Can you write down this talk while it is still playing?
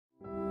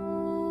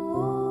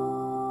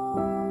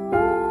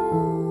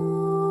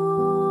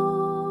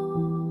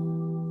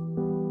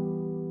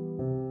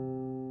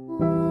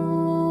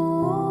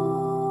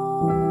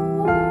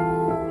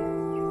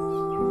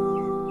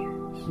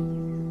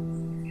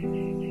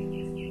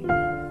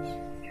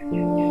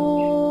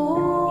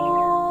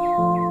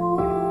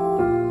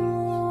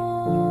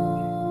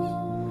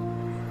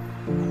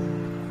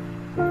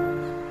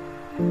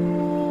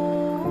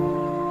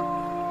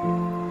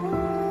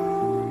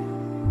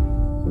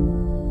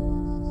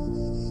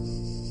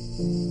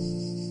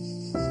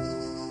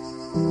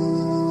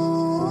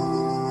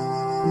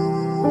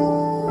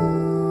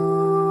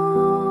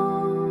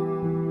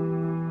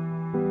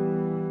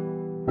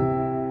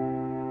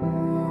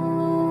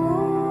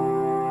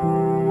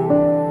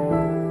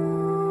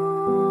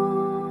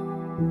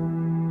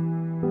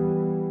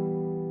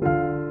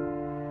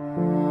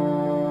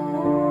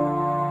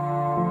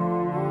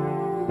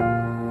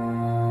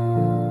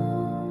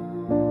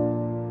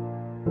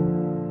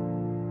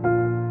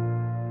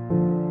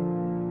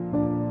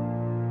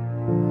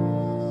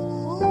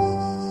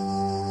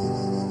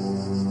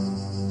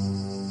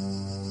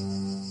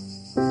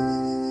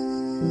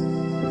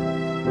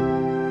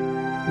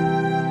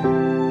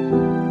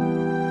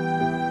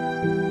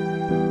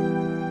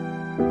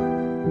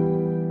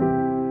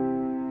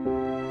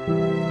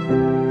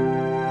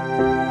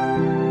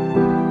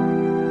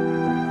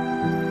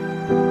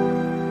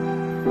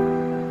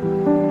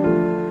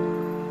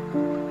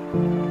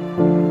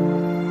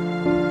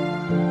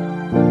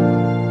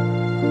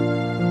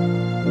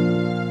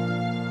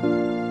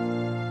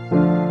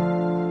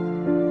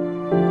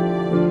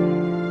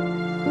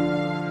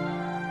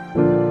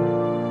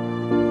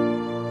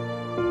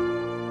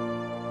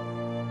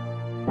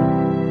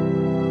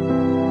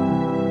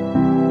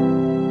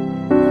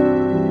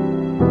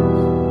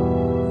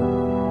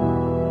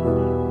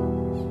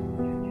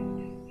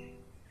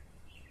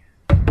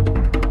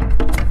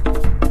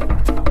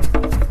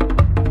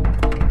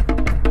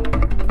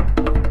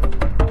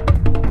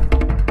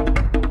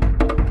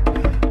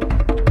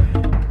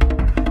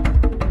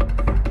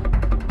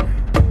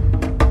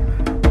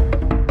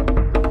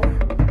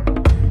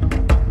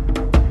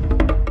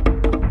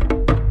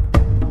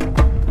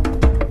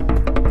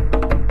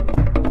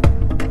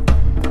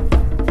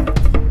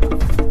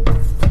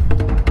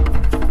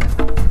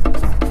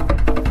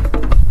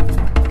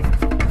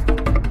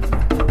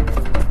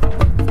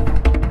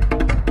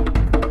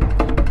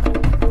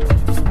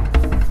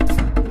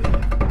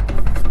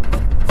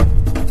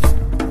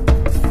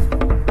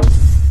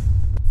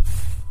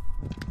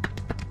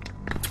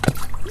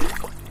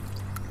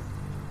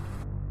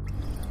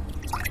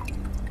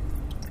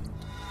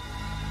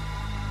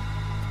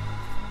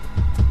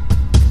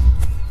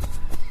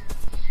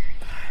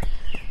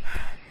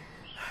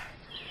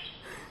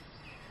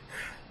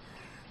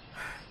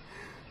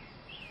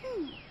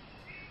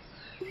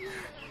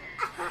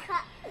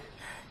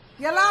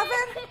You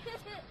laughing?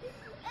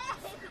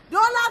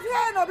 Don't laugh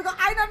here, no, because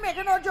I'm not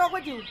making no joke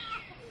with you.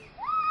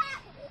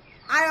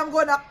 I am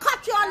going to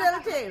cut your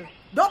little tail.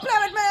 Don't play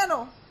with me, you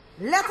know.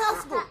 Let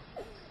us go.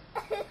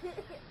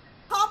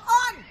 Come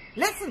on.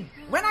 Listen,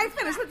 when I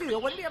finish with you, you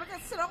won't be able to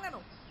sit down, you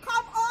know.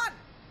 Come on.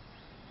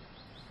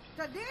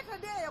 Today,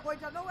 you're going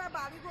to know where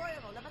Bobby go, you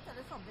know. Let me tell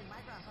you something.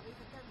 My grandfather used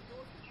to tell me,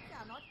 those people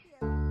cannot hear.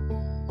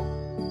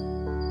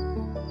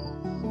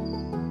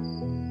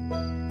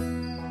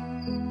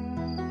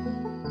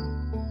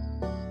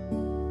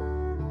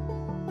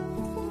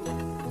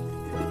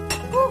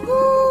 Oh,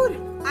 good.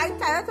 I'm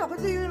tired of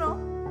talking to you, you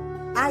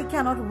know. I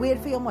cannot wait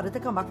for your mother to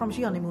come back from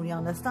she honeymoon, you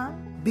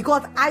understand?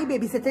 Because I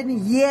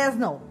babysitting years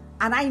now,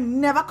 and I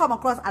never come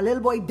across a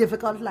little boy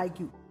difficult like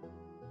you.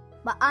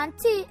 But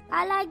auntie,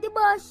 I like the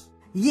bush.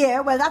 Yeah,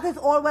 well, that is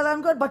all well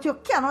and good, but you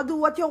cannot do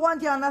what you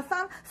want, you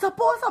understand?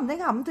 Suppose something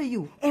happened to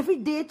you. Every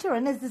day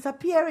children is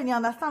disappearing, you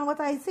understand what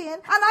I'm saying?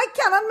 And I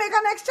cannot make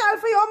a next child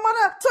for your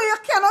mother, so you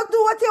cannot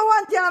do what you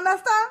want, you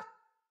understand?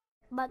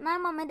 But my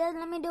mommy doesn't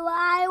let me do what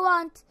I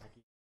want.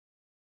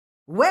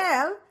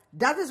 Well,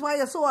 that is why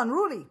you're so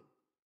unruly.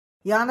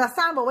 You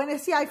understand? But when you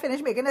see I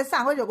finish making the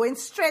sandwich, you're going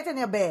straight in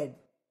your bed.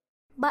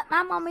 But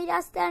my mommy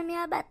just tell me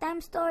a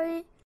bedtime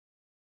story.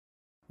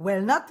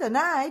 Well, not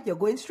tonight. You're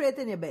going straight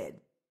in your bed.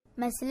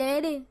 Miss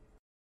Lady,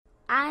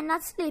 I'm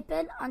not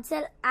sleeping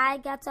until I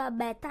get a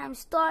bedtime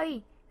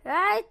story,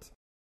 right?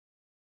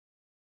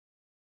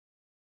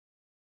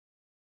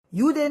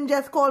 You didn't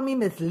just call me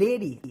Miss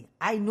Lady.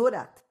 I know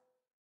that.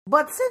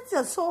 But since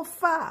you're so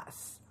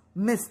fast,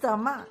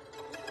 Mr. Man,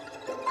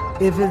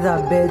 if it's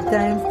a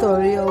bedtime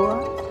story or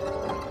what,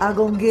 I'm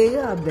going to give you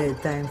a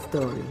bedtime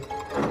story.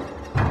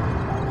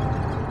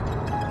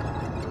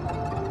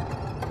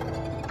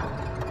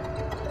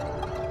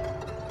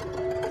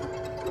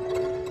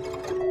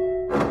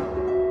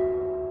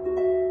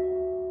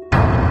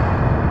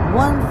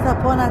 Once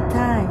upon a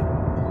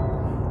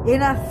time,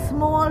 in a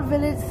small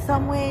village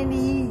somewhere in the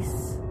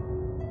east,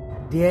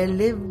 there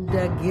lived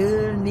a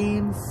girl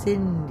named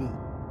Cindy.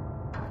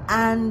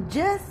 And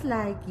just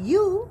like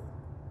you,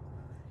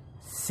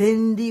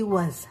 Cindy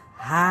was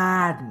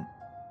hardened.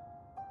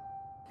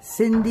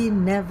 Cindy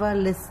never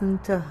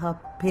listened to her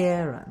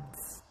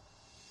parents.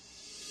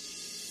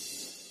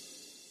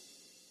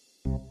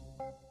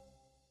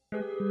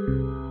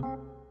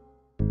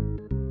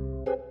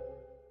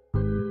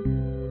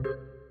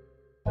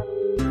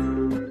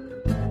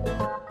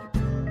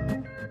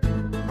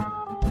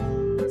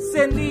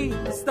 Cindy,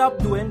 stop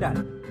doing that.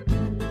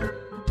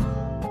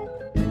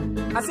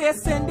 I say,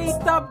 Cindy,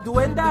 stop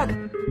doing that.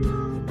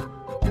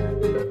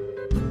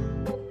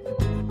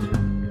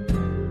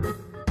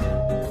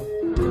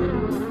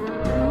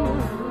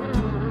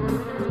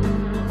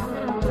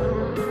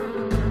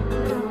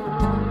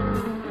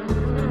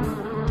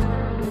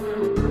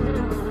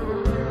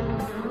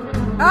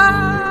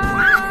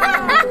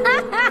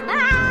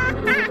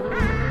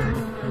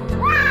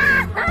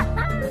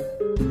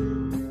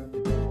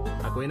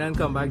 And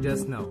come back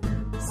just now.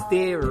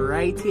 Stay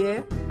right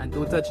here and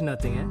don't touch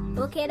nothing,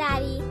 eh? Okay,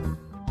 Daddy.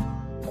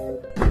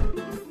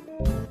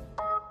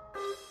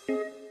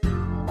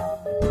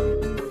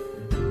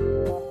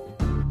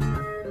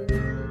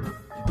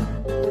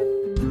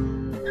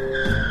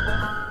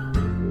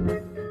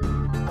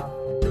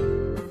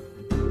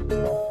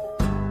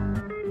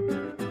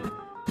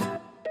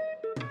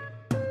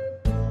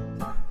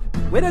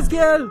 Where is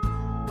girl?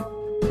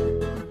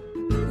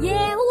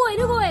 Yeah,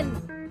 who going?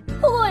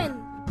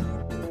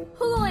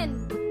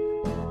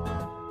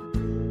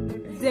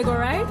 They go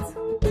right?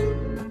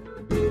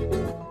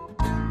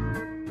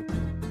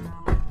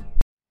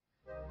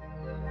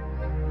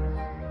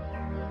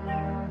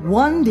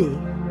 One day,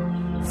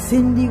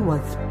 Cindy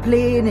was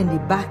playing in the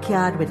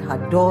backyard with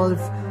her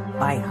dolls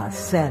by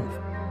herself.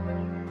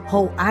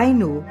 How I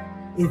know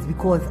is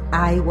because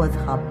I was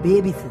her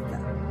babysitter.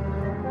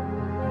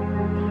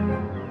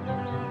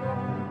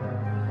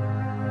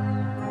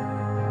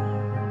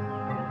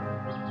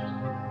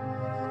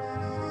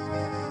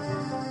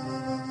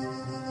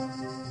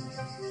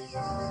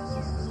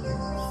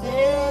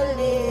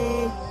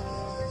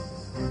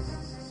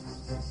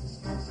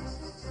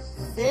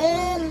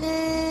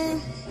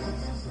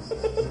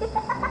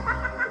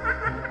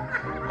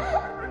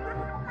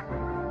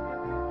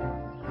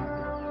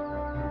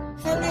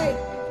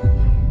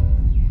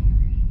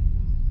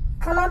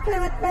 Come on, play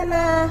with me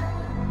now.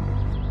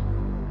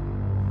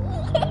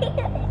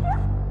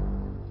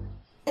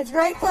 It's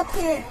right up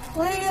here.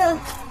 Where are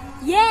you?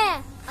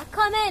 Yeah, I'm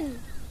coming.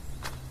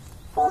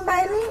 Come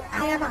by me.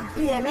 I have a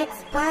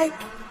BMX bike.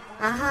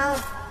 I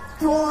have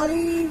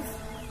dollies.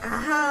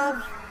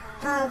 I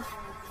have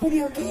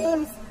video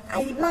games.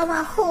 I love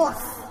a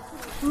horse.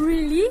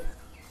 Really?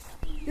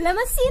 Let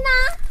me see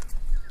now.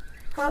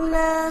 Come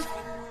now.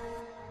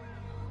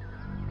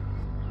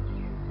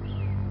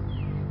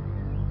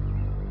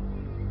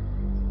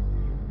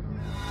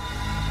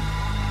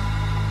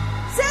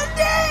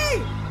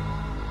 Cindy!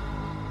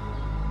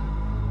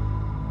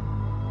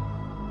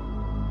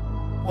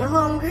 You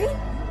hungry?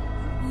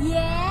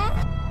 Yeah.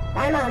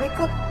 My mommy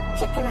cooked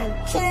chicken and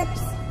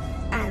chips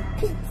and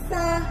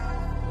pizza.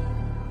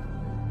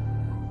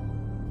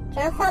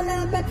 Just a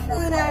little bit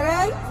further,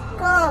 right?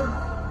 Come.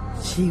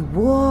 She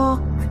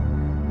walked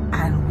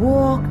and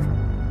walked,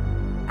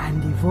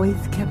 and the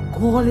voice kept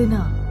calling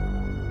her.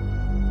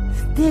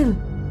 Still,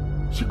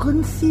 she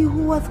couldn't see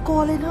who was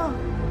calling her.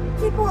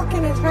 Keep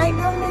walking, it's right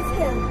down this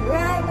hill,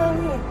 right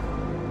down here.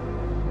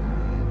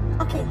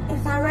 Okay,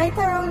 it's right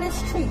around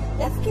this tree.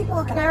 Let's keep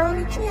walking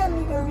around the tree and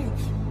we will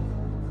reach.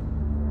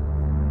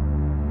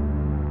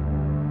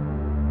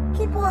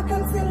 Keep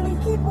walking, Cindy,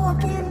 keep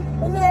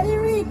walking. We nearly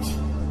reach.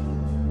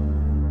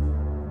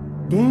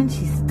 Then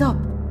she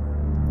stopped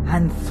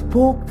and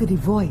spoke to the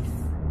voice.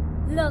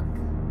 Look,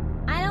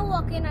 I don't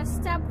walk in a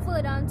step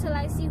further until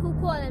I see who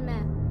calling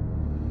me.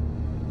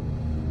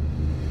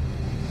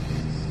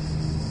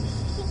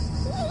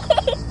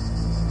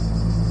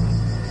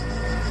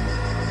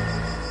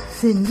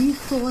 Cindy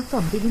saw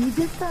something in the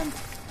distance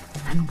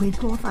and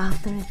went off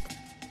after it.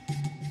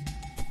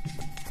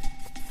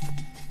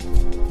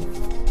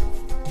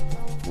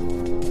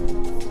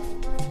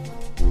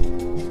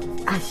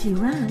 As she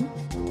ran,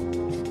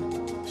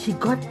 she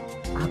got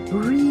a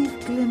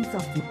brief glimpse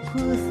of the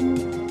person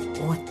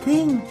or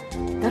thing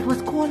that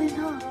was calling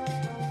her.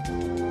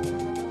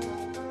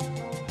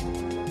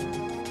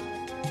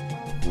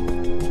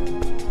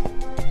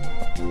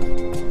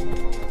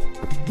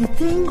 The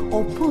thing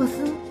or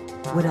person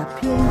would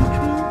appear in the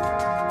trees,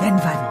 then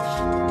vanish.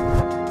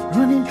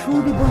 Running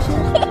through the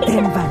bushes,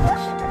 then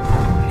vanish.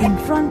 In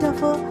front of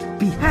her,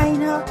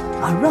 behind her,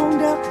 around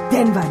her,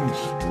 then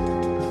vanish.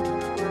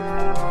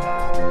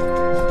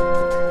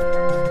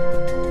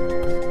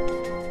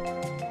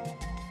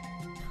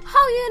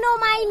 How you know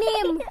my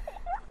name?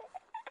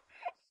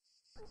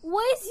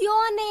 What is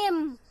your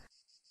name?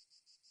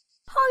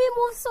 How you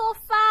move so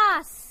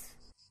fast?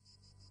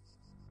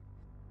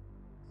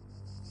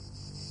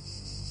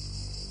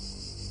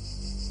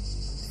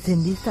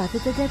 Cindy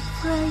started to get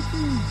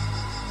frightened.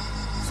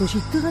 So she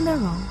turned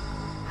around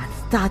and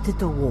started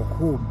to walk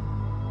home.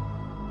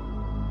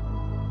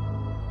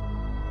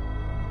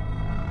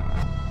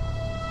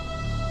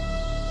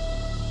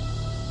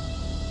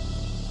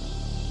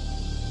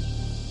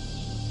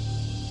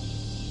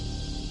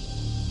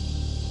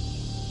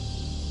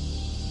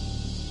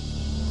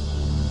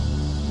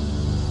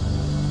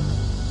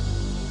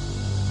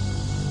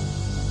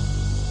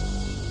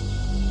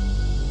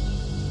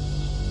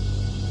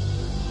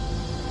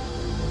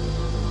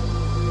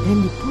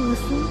 Then the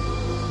person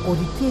or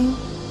the thing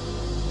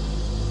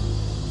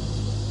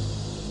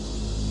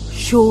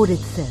showed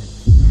itself.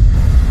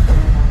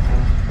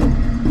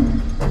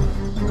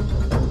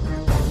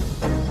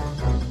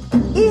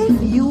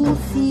 If you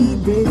see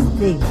this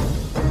thing,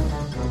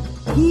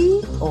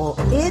 he or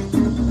it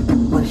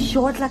was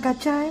short like a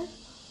child,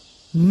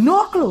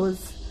 no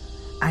clothes,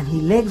 and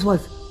his legs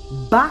was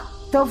back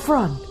to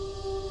front.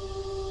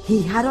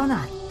 He had on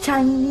a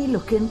shiny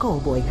looking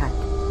cowboy hat.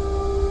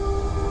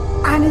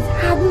 And it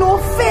had no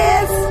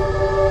face.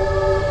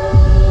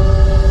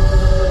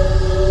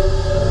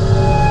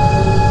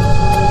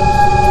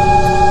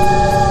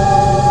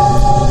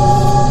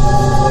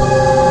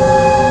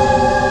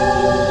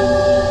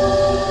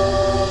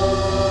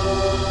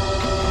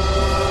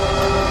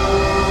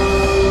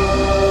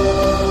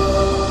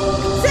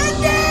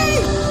 Cindy!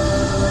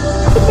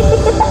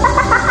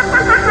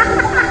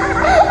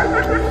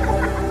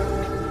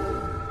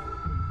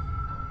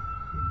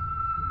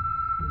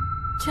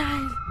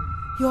 Child,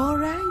 you all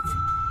right?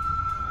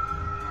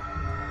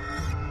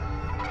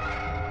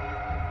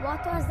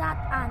 What was that,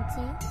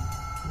 Auntie?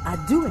 A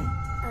Douen.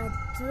 A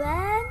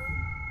Douen?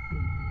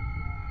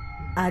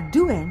 A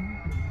Douen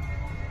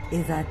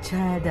is a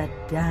child that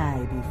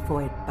died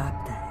before it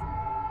baptized.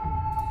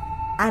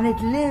 And it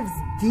lives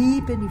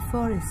deep in the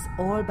forest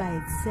all by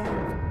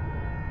itself.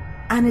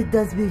 And it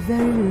does be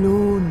very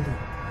lonely.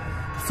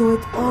 So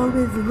it's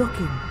always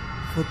looking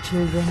for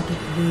children to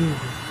play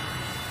with.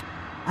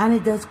 And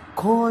it does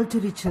call to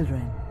the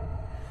children.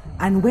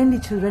 And when the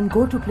children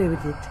go to play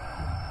with it,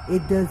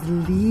 it does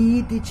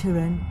lead the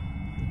children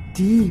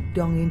deep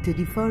down into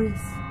the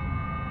forest.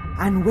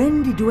 And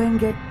when the Douen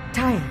get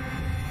tired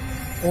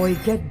or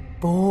it get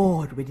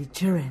bored with the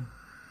children,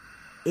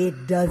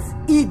 it does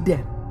eat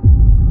them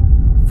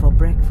for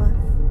breakfast,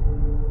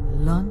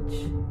 lunch,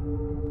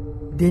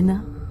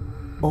 dinner,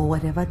 or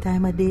whatever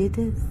time of day it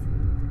is.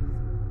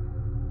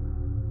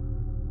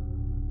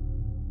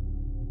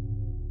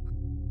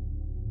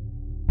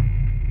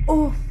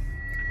 Oh,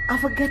 I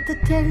forget to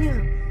tell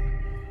you.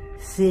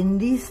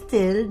 Cindy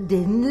still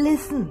didn't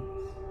listen.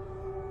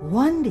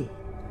 One day,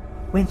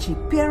 when she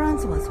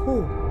parents was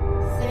home,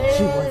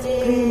 she was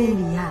playing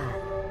in the yard,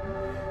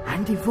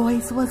 and the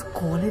voice was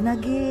calling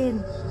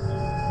again.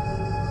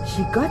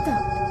 She got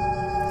up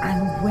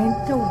and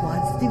went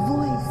towards the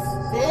voice.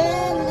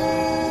 Cindy!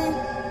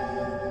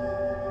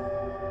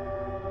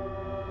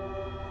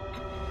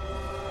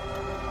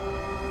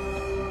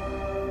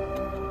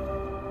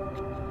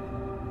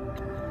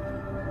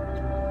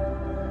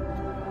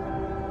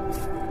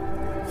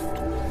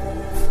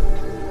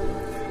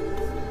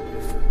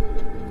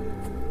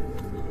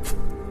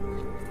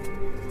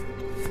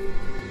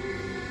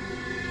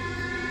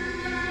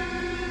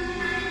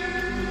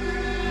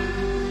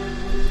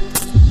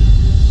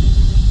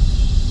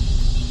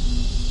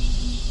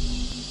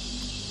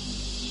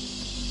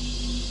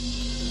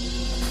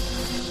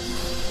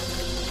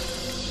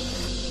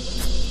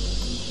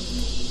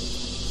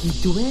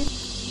 the Douen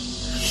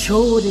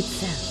showed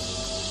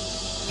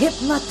itself,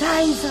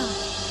 hypnotize her,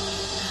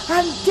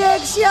 and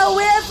takes you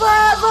away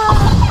forever.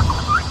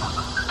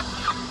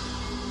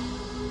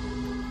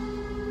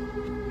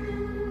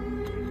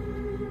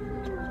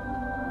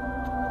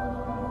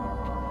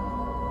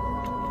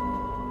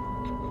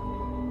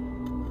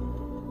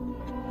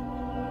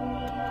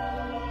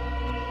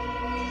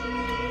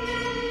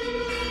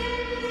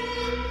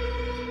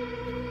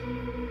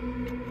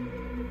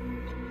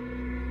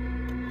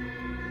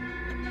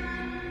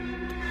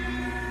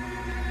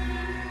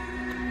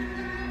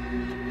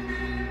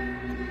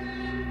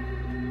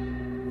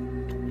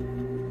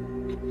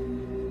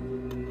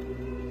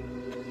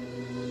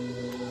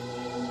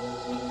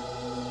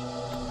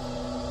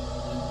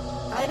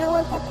 I don't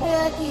want to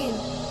play again.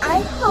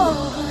 I'm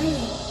hungry.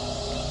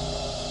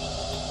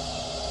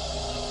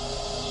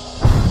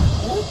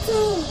 Me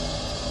too.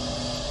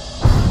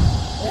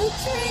 Me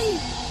too.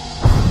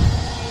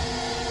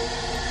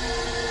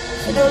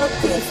 She don't look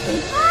tasty.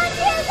 Oh,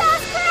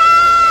 Jesus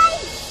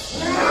Christ!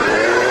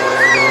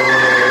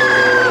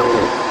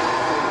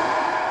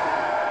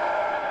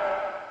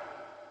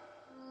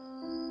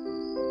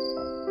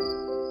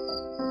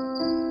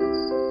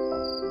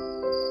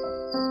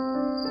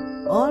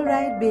 All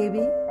right,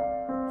 baby.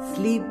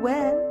 Sleep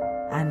well.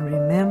 And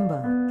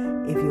remember,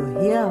 if you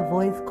hear a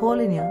voice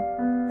calling you,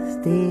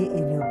 stay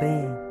in your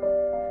bed.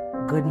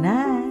 Good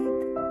night.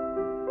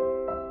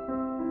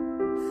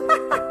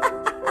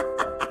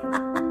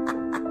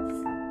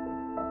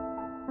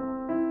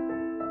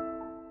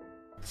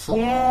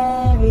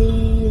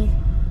 Cherry.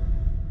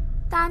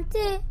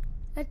 Tante,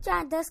 you're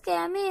trying to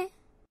scare me.